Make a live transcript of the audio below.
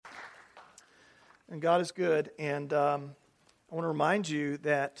And God is good. And I want to remind you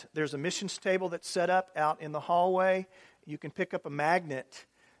that there's a missions table that's set up out in the hallway. You can pick up a magnet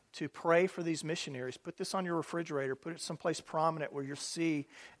to pray for these missionaries. Put this on your refrigerator. Put it someplace prominent where you'll see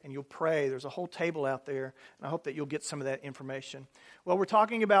and you'll pray. There's a whole table out there, and I hope that you'll get some of that information. Well, we're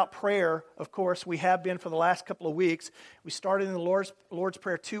talking about prayer. Of course, we have been for the last couple of weeks. We started in the Lord's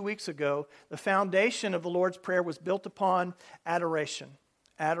Prayer 2 weeks ago. The foundation of the Lord's Prayer was built upon adoration.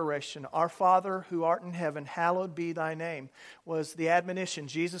 Adoration. Our Father who art in heaven, hallowed be thy name, was the admonition.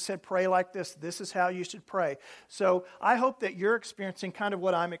 Jesus said, pray like this. This is how you should pray. So I hope that you're experiencing kind of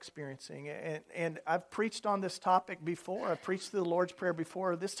what I'm experiencing. And I've preached on this topic before. I've preached the Lord's Prayer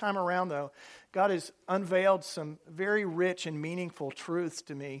before. This time around, though, God has unveiled some very rich and meaningful truths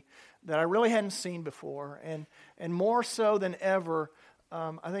to me that I really hadn't seen before. And more so than ever,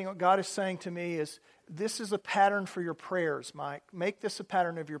 I think what God is saying to me is, this is a pattern for your prayers, Mike. Make this a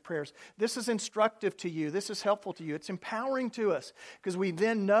pattern of your prayers. This is instructive to you. This is helpful to you. It's empowering to us because we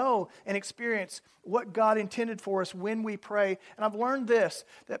then know and experience what God intended for us when we pray. And I've learned this,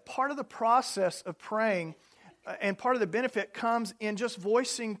 that part of the process of praying and part of the benefit comes in just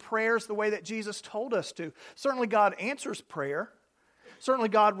voicing prayers the way that Jesus told us to. Certainly God answers prayer. Certainly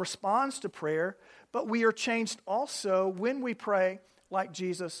God responds to prayer. But we are changed also when we pray like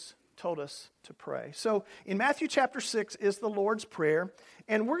Jesus told us to pray. So in Matthew chapter 6 is the Lord's Prayer,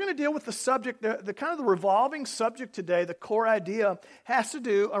 and we're going to deal with the subject, the kind of the revolving subject today. The core idea has to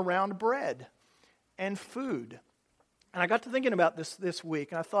do around bread and food. And I got to thinking about this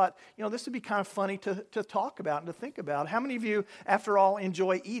week, and I thought, this would be kind of funny to talk about and to think about. How many of you, after all,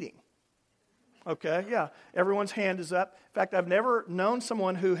 enjoy eating? Okay, yeah, everyone's hand is up. In fact, I've never known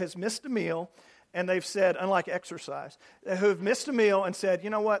someone who has missed a meal and they've said, unlike exercise, who have missed a meal and said, you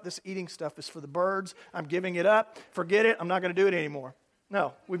know what, this eating stuff is for the birds. I'm giving it up. Forget it. I'm not going to do it anymore.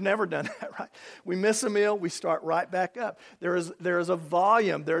 No, we've never done that, right? We miss a meal, we start right back up. There is a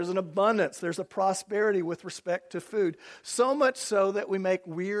volume, there is an abundance, there's a prosperity with respect to food. So much so that we make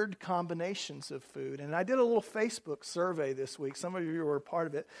weird combinations of food. And I did a little Facebook survey this week. Some of you were a part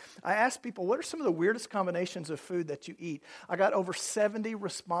of it. I asked people, what are some of the weirdest combinations of food that you eat? I got over 70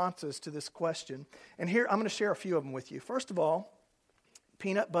 responses to this question. And here, I'm going to share a few of them with you. First of all,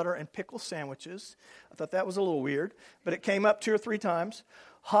 peanut butter and pickle sandwiches. I thought that was a little weird, but it came up 2 or 3 times.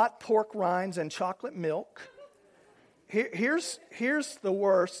 Hot pork rinds and chocolate milk. Here's the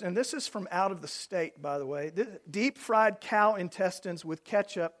worst, and this is from out of the state, by the way. Deep fried cow intestines with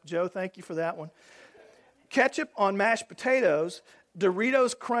ketchup. Joe, thank you for that one. Ketchup on mashed potatoes,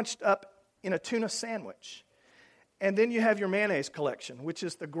 Doritos crunched up in a tuna sandwich. And then you have your mayonnaise collection, which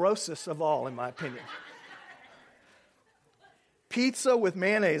is the grossest of all, in my opinion. Pizza with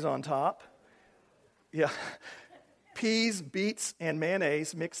mayonnaise on top. Yeah. Peas, beets, and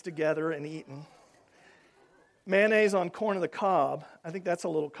mayonnaise mixed together and eaten. Mayonnaise on corn on the cob. I think that's a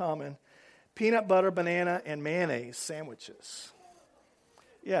little common. Peanut butter, banana, and mayonnaise sandwiches.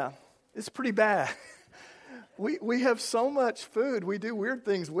 Yeah, it's pretty bad. We have so much food, we do weird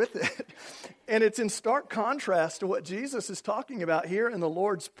things with it. And it's in stark contrast to what Jesus is talking about here in the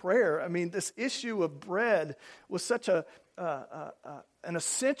Lord's Prayer. I mean, this issue of bread was such an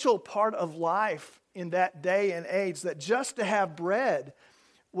essential part of life in that day and age that just to have bread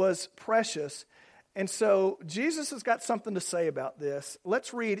was precious. And so Jesus has got something to say about this.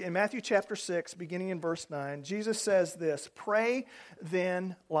 Let's read in Matthew chapter 6, beginning in verse 9. Jesus says this, "Pray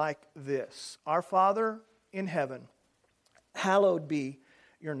then like this, Our Father in heaven, hallowed be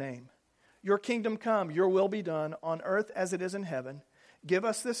your name. Your kingdom come, your will be done on earth as it is in heaven. Give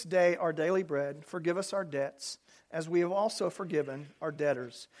us this day our daily bread. Forgive us our debts, as we have also forgiven our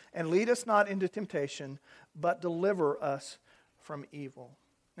debtors. And lead us not into temptation, but deliver us from evil."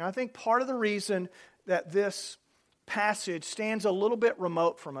 Now, I think part of the reason that this passage stands a little bit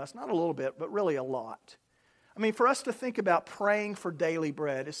remote from us, not a little bit, but really a lot. I mean, for us to think about praying for daily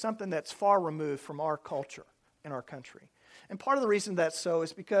bread is something that's far removed from our culture in our country. And part of the reason that's so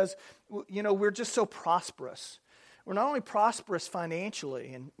is because, we're just so prosperous. We're not only prosperous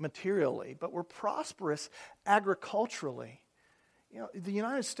financially and materially, but we're prosperous agriculturally. The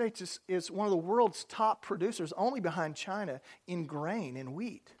United States is one of the world's top producers, only behind China, in grain and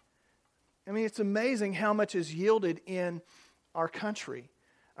wheat. I mean, it's amazing how much is yielded in our country.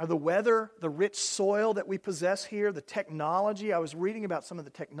 The weather, the rich soil that we possess here, the technology. I was reading about some of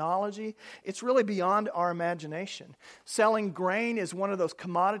the technology. It's really beyond our imagination. Selling grain is one of those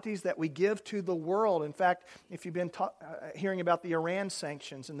commodities that we give to the world. In fact, if you've been hearing about the Iran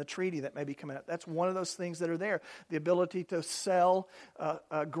sanctions and the treaty that may be coming out, that's one of those things that are there. The ability to sell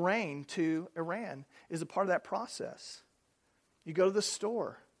grain to Iran is a part of that process. You go to the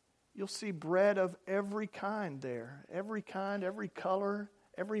store. You'll see bread of every kind there. Every kind, every color,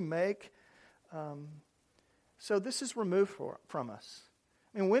 every make. So this is removed from us.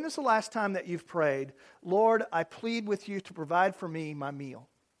 I mean, when is the last time that you've prayed, Lord, I plead with you to provide for me my meal?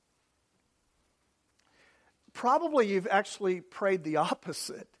 Probably you've actually prayed the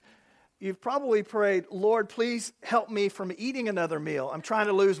opposite. You've probably prayed, Lord, please help me from eating another meal. I'm trying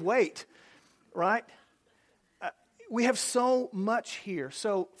to lose weight, right? We have so much here.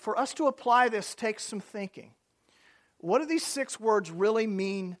 So for us to apply this takes some thinking. What do these 6 words really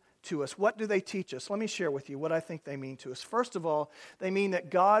mean to us? What do they teach us? Let me share with you what I think they mean to us. First of all, they mean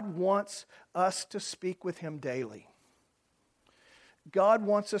that God wants us to speak with Him daily. God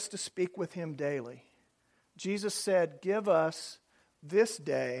wants us to speak with Him daily. Jesus said, give us this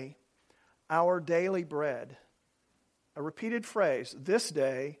day our daily bread. A repeated phrase, this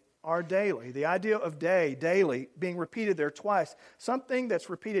day, our daily. The idea of day, daily, being repeated there twice. Something that's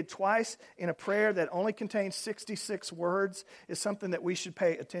repeated twice in a prayer that only contains 66 words is something that we should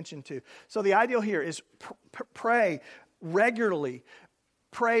pay attention to. So the ideal here is pray regularly,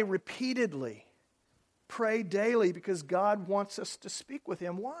 pray repeatedly, pray daily because God wants us to speak with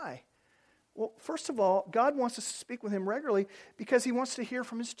Him. Why? Well, first of all, God wants us to speak with Him regularly because He wants to hear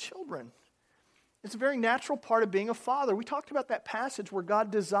from His children. It's a very natural part of being a father. We talked about that passage where God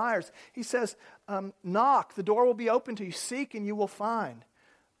desires. He says, knock, the door will be open to you. Seek and you will find.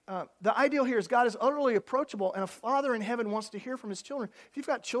 The ideal here is God is utterly approachable, and a father in heaven wants to hear from his children. If you've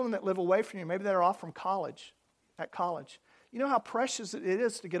got children that live away from you, maybe they're off from college, at college, you know how precious it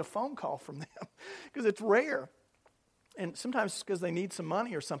is to get a phone call from them because it's rare. And sometimes it's because they need some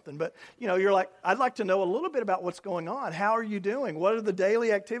money or something. But, you're like, I'd like to know a little bit about what's going on. How are you doing? What are the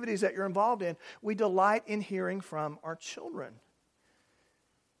daily activities that you're involved in? We delight in hearing from our children.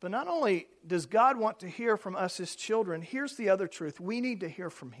 But not only does God want to hear from us as children, here's the other truth. We need to hear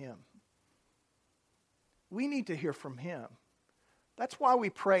from Him. We need to hear from Him. That's why we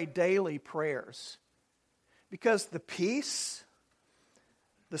pray daily prayers. Because the peace,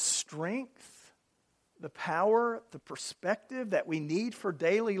 the strength, the power, the perspective that we need for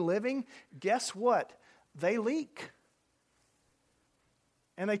daily living, guess what? They leak.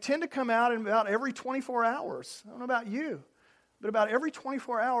 And they tend to come out in about every 24 hours. I don't know about you, but about every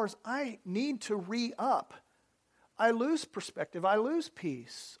 24 hours, I need to re-up. I lose perspective. I lose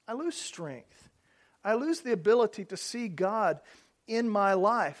peace. I lose strength. I lose the ability to see God in my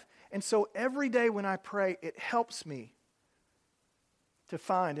life. And so every day when I pray, it helps me to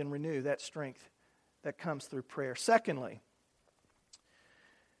find and renew that strength that comes through prayer. Secondly,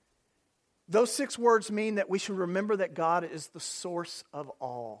 those 6 words mean that we should remember that God is the source of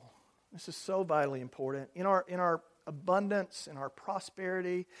all. This is so vitally important. In our abundance, in our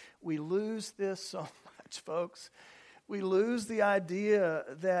prosperity, we lose this so much, folks. We lose the idea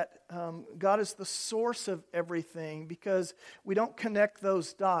that God is the source of everything because we don't connect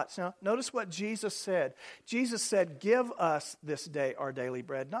those dots. Now, notice what Jesus said. Jesus said, give us this day our daily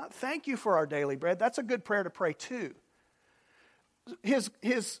bread. Not thank you for our daily bread. That's a good prayer to pray too. His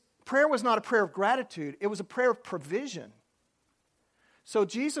prayer was not a prayer of gratitude. It was a prayer of provision. So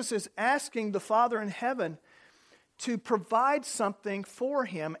Jesus is asking the Father in heaven to provide something for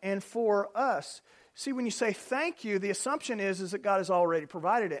him and for us. See, when you say thank you, the assumption is that God has already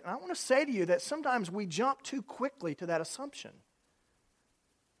provided it. And I want to say to you that sometimes we jump too quickly to that assumption.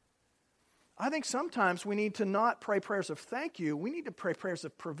 I think sometimes we need to not pray prayers of thank you. We need to pray prayers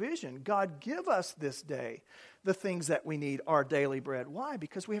of provision. God, give us this day the things that we need, our daily bread. Why?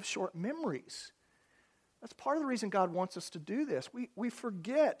 Because we have short memories. That's part of the reason God wants us to do this. We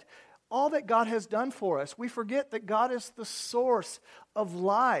forget all that God has done for us. We forget that God is the source of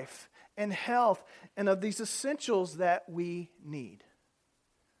life and health and of these essentials that we need.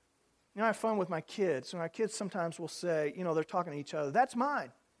 I have fun with my kids. My kids sometimes will say, they're talking to each other, that's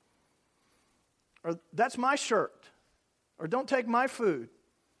mine. Or that's my shirt. Or don't take my food.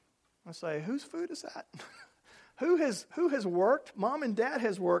 I say, whose food is that? Who has worked? Mom and Dad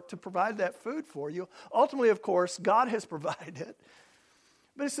has worked to provide that food for you. Ultimately, of course, God has provided it.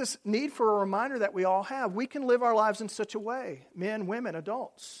 But it's this need for a reminder that we all have. We can live our lives in such a way, men, women,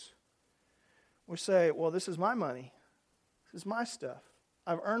 adults. We say, well, this is my money. This is my stuff.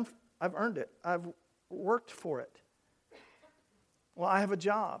 I've earned it. I've worked for it. Well, I have a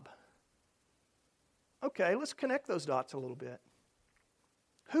job. Okay, let's connect those dots a little bit.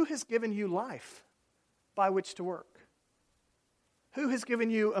 Who has given you life by which to work? Who has given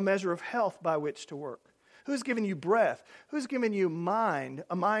you a measure of health by which to work? Who's given you breath? Who's given you a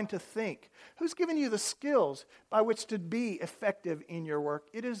mind to think? Who's given you the skills by which to be effective in your work?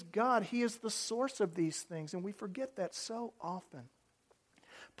 It is God. He is the source of these things, and we forget that so often.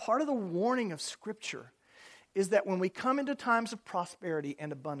 Part of the warning of Scripture is that when we come into times of prosperity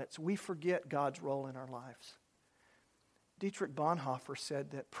and abundance, we forget God's role in our lives. Dietrich Bonhoeffer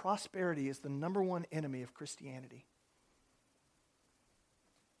said that prosperity is the number one enemy of Christianity.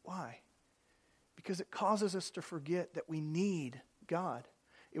 Why? Because it causes us to forget that we need God.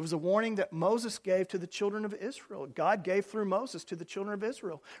 It was a warning that Moses gave to the children of Israel. God gave through Moses to the children of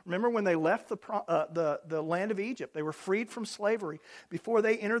Israel. Remember when they left the land of Egypt, they were freed from slavery before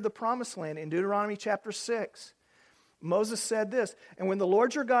they entered the promised land in Deuteronomy chapter 6. Moses said this, "And when the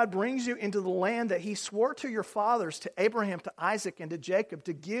Lord your God brings you into the land that he swore to your fathers, to Abraham, to Isaac, and to Jacob,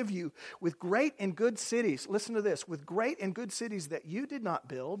 to give you with great and good cities," listen to this, "with great and good cities that you did not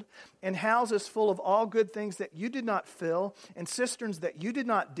build, and houses full of all good things that you did not fill, and cisterns that you did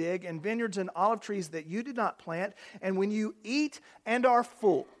not dig, and vineyards and olive trees that you did not plant, and when you eat and are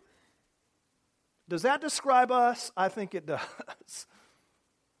full." Does that describe us? I think it does.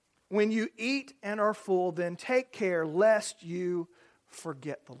 "When you eat and are full, then take care lest you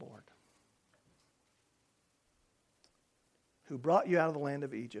forget the Lord, who brought you out of the land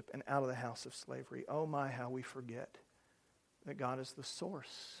of Egypt and out of the house of slavery." Oh my, how we forget that God is the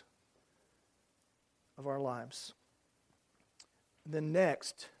source of our lives. And then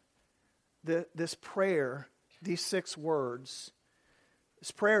next, this prayer, these 6 words,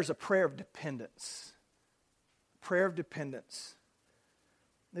 this prayer is a prayer of dependence. Prayer of dependence.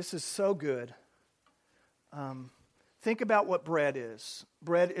 This is so good. Think about what bread is.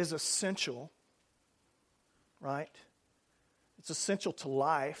 Bread is essential, right? It's essential to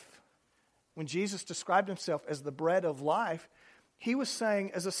life. When Jesus described himself as the bread of life, he was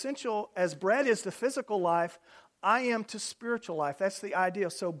saying, as essential as bread is to physical life, I am to spiritual life. That's the idea.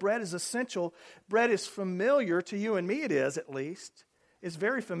 So bread is essential. Bread is familiar to you and me, it is at least. It's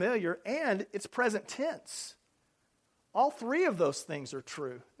very familiar, and it's present tense. All 3 of those things are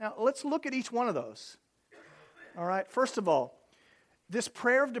true. Now, let's look at each one of those. All right, first of all, this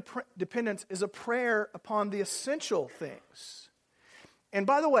prayer of dependence is a prayer upon the essential things. And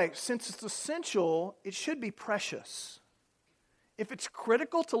by the way, since it's essential, it should be precious. If it's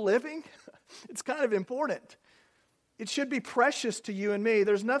critical to living, it's kind of important. It should be precious to you and me.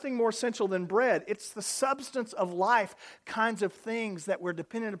 There's nothing more essential than bread. It's the substance of life kinds of things that we're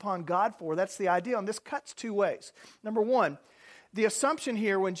dependent upon God for. That's the idea. And this cuts 2 ways. Number 1, the assumption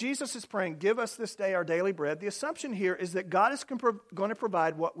here when Jesus is praying, "Give us this day our daily bread," the assumption here is that God is going to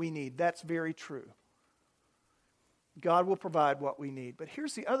provide what we need. That's very true. God will provide what we need. But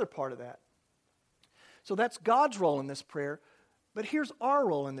here's the other part of that. So that's God's role in this prayer. But here's our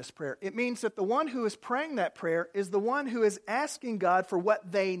role in this prayer. It means that the one who is praying that prayer is the one who is asking God for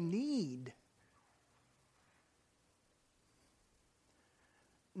what they need.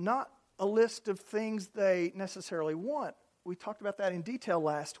 Not a list of things they necessarily want. We talked about that in detail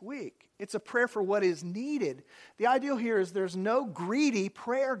last week. It's a prayer for what is needed. The ideal here is there's no greedy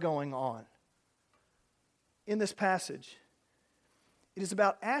prayer going on in this passage. It is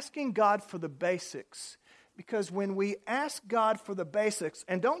about asking God for the basics. Because when we ask God for the basics,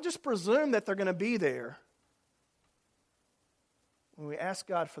 and don't just presume that they're going to be there, when we ask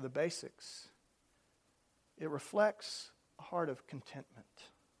God for the basics, it reflects a heart of contentment.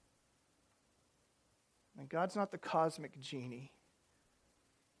 And God's not the cosmic genie.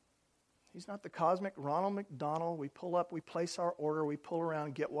 He's not the cosmic Ronald McDonald. We pull up, we place our order, we pull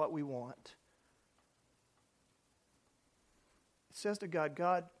around, get what we want. It says to God,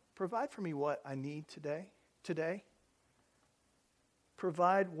 "God, provide for me what I need today.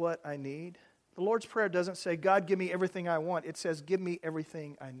 Provide what I need." The Lord's Prayer doesn't say, "God, give me everything I want." It says, "Give me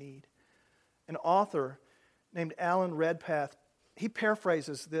everything I need." An author named Alan Redpath, he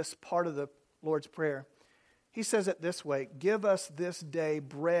paraphrases this part of the Lord's Prayer. He says it this way, "Give us this day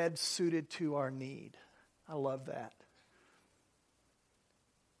bread suited to our need." I love that.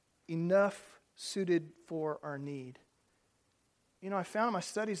 Enough suited for our need. You know, I found in my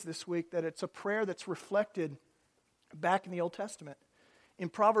studies this week that it's a prayer that's reflected back in the Old Testament. In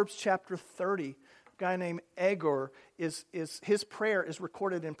Proverbs chapter 30, a guy named Agur, his prayer is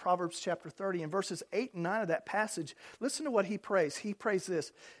recorded in Proverbs chapter 30. In verses 8 and 9 of that passage, listen to what he prays. He prays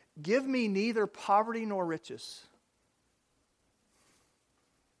this, "Give me neither poverty nor riches."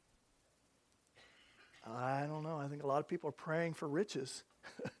 I don't know. I think a lot of people are praying for riches.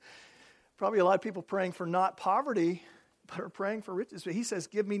 Probably a lot of people praying for not poverty, but are praying for riches. But he says,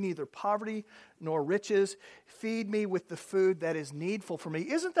 "Give me neither poverty nor riches. Feed me with the food that is needful for me."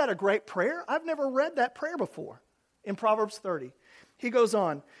 Isn't that a great prayer? I've never read that prayer before in Proverbs 30. He goes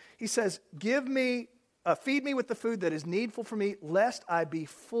on. He says, feed me with the food that is needful for me, lest I be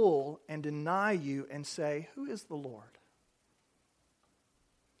full and deny you and say, "Who is the Lord?"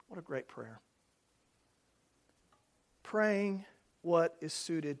 What a great prayer. Praying what is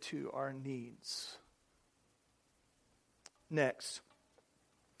suited to our needs. Next,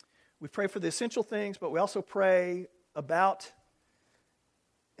 we pray for the essential things, but we also pray about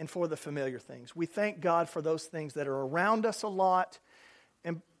and for the familiar things. We thank God for those things that are around us a lot.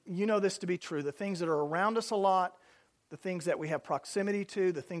 And you know this to be true. The things that are around us a lot, the things that we have proximity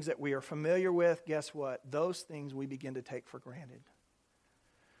to, the things that we are familiar with, guess what? Those things we begin to take for granted.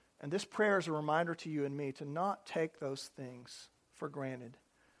 And this prayer is a reminder to you and me to not take those things for granted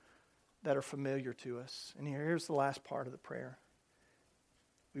that are familiar to us. And here's the last part of the prayer.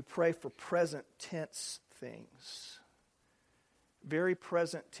 We pray for present tense things. Very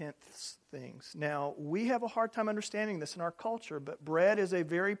present tense things. Now, we have a hard time understanding this in our culture, but bread is a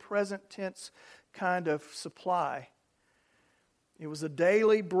very present tense kind of supply. It was a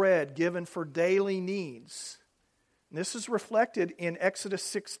daily bread given for daily needs. And this is reflected in Exodus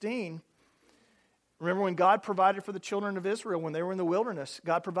 16. Remember when God provided for the children of Israel when they were in the wilderness?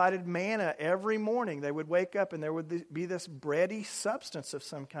 God provided manna every morning. They would wake up and there would be this bready substance of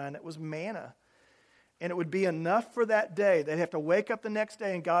some kind that was manna. And it would be enough for that day. They'd have to wake up the next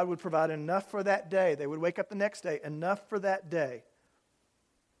day and God would provide enough for that day. They would wake up the next day, enough for that day.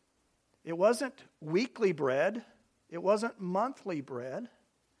 It wasn't weekly bread. It wasn't monthly bread.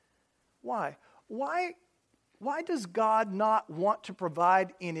 Why? Why does God not want to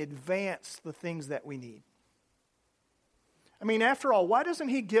provide in advance the things that we need? I mean, after all, why doesn't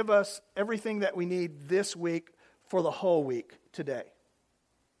He give us everything that we need this week for the whole week today?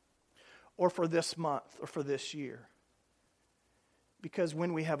 Or for this month, or for this year? Because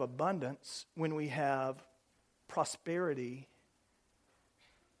when we have abundance, when we have prosperity,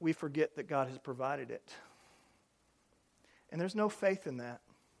 we forget that God has provided it. And there's no faith in that.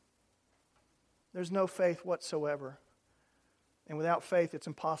 There's no faith whatsoever. And without faith, it's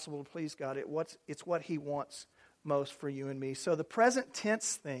impossible to please God. It's what He wants most for you and me. So the present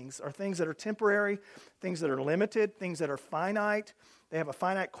tense things are things that are temporary, things that are limited, things that are finite. They have a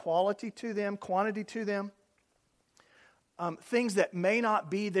finite quality to them, quantity to them. Things that may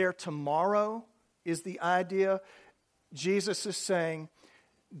not be there tomorrow is the idea. Jesus is saying,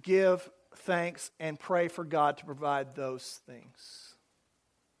 give thanks and pray for God to provide those things.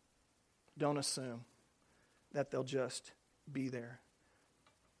 Don't assume that they'll just be there.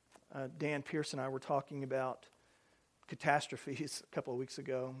 Dan Pierce and I were talking about catastrophes a couple of weeks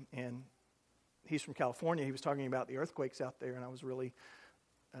ago, and he's from California. He was talking about the earthquakes out there, and I was really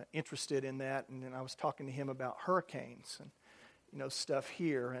interested in that. And then I was talking to him about hurricanes and stuff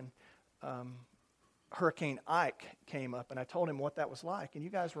here. And Hurricane Ike came up, and I told him what that was like. And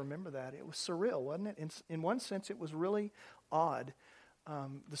you guys remember that. It was surreal, wasn't it? In one sense, it was really odd.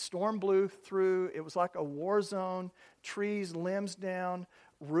 The storm blew through. It was like a war zone. Trees, limbs down,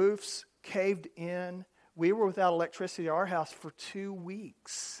 roofs caved in. We were without electricity at our house for 2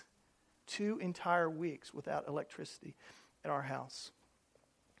 weeks. 2 entire weeks without electricity at our house.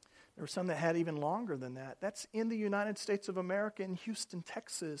 There were some that had even longer than that. That's in the United States of America, in Houston,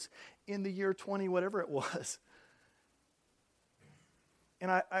 Texas, in the year 20, whatever it was.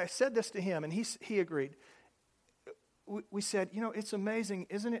 And I said this to him, and he agreed. We said, it's amazing,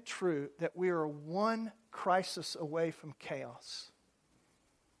 isn't it true that we are one crisis away from chaos?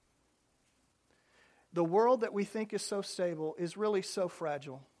 The world that we think is so stable is really so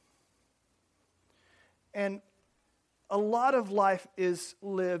fragile. And a lot of life is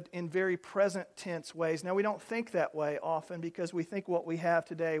lived in very present tense ways. Now, we don't think that way often because we think what we have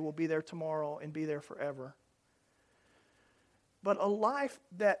today will be there tomorrow and be there forever. But a life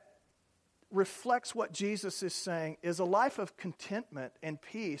that reflects what Jesus is saying is a life of contentment and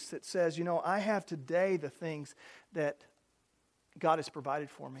peace that says, I have today the things that God has provided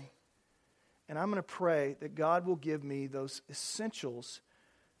for me. And I'm going to pray that God will give me those essentials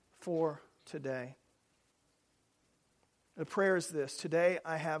for today. The prayer is this: today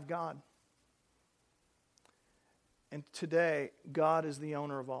I have God. And today God is the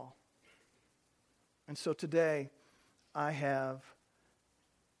owner of all. And so today I have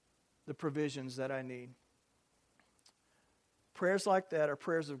the provisions that I need. Prayers like that are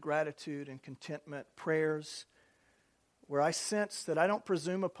prayers of gratitude and contentment, prayers where I sense that I don't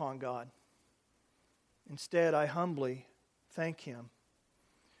presume upon God. Instead, I humbly thank Him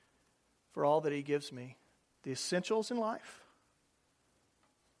for all that He gives me. The essentials in life.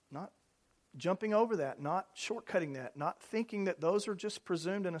 Not jumping over that, not shortcutting that, not thinking that those are just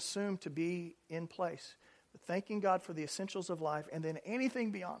presumed and assumed to be in place. But thanking God for the essentials of life, and then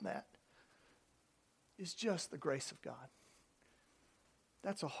anything beyond that is just the grace of God.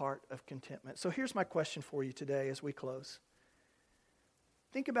 That's a heart of contentment. So here's my question for you today as we close.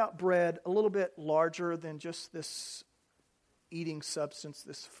 think about bread a little bit larger than just this eating substance,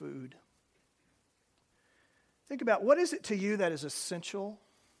 this food. Think about, what is it to you that is essential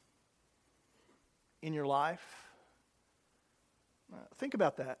in your life? Think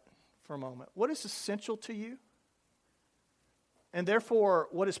about that for a moment. What is essential to you? And therefore,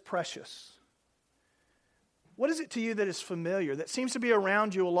 what is precious? What is it to you that is familiar, that seems to be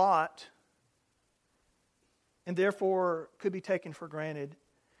around you a lot, and therefore could be taken for granted?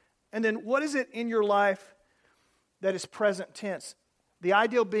 And then what is it in your life that is present tense? The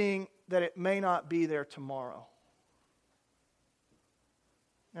ideal being that it may not be there tomorrow.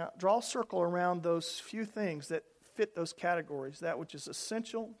 Now, draw a circle around those few things that fit those categories. That which is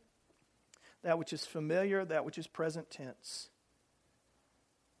essential, that which is familiar, that which is present tense.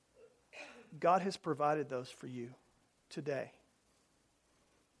 God has provided those for you today.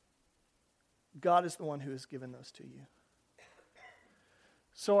 God is the one who has given those to you.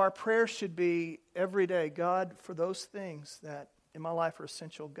 So our prayer should be every day, God, for those things that in my life are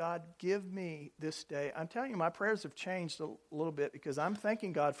essential, God, give me this day. I'm telling you, my prayers have changed a little bit because I'm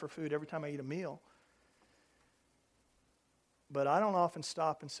thanking God for food every time I eat a meal. But I don't often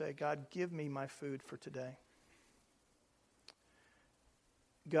stop and say, God, give me my food for today.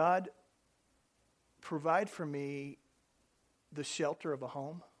 God, provide for me the shelter of a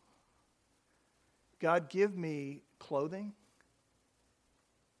home. God, give me clothing.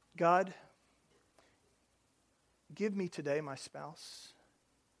 God, give me today my spouse.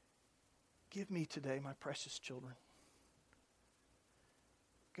 Give me today my precious children.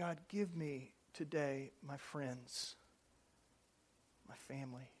 God, give me today my friends, my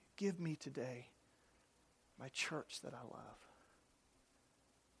family. Give me today my church that I love.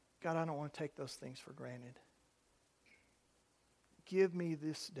 God, I don't want to take those things for granted. Give me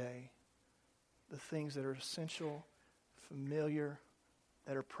this day the things that are essential, familiar,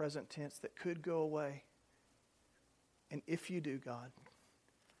 that are present tense, that could go away. And if you do, God,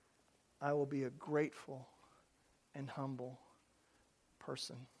 I will be a grateful and humble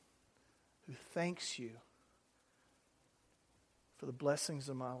person who thanks you for the blessings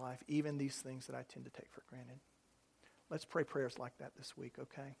of my life, even these things that I tend to take for granted. Let's pray prayers like that this week,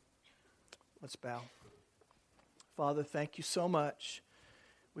 okay? Let's bow. Father, thank you so much.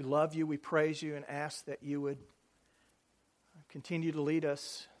 We love you, we praise you, and ask that you would continue to lead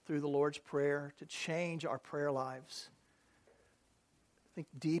us through the Lord's Prayer to change our prayer lives. Think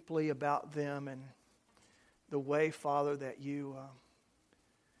deeply about them and the way, Father, that you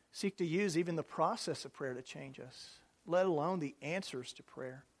seek to use even the process of prayer to change us, let alone the answers to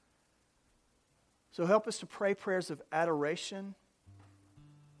prayer. So help us to pray prayers of adoration.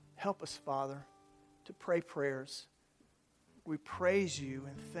 Help us, Father, to pray prayers. We praise you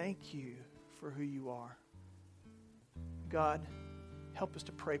and thank you for who you are. God, help us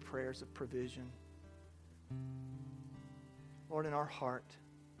to pray prayers of provision. Lord, in our heart,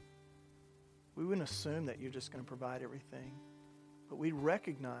 we wouldn't assume that you're just going to provide everything, but we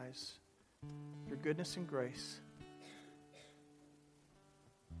recognize your goodness and grace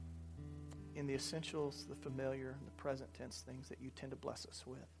in the essentials, the familiar, and the present tense things that you tend to bless us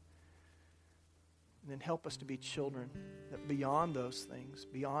with. And then help us to be children that beyond those things,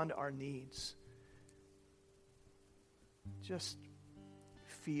 beyond our needs, just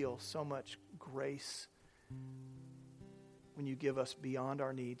feel so much grace when you give us beyond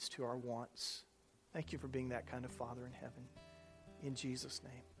our needs to our wants. Thank you for being that kind of Father in heaven. In Jesus'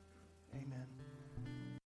 name, amen.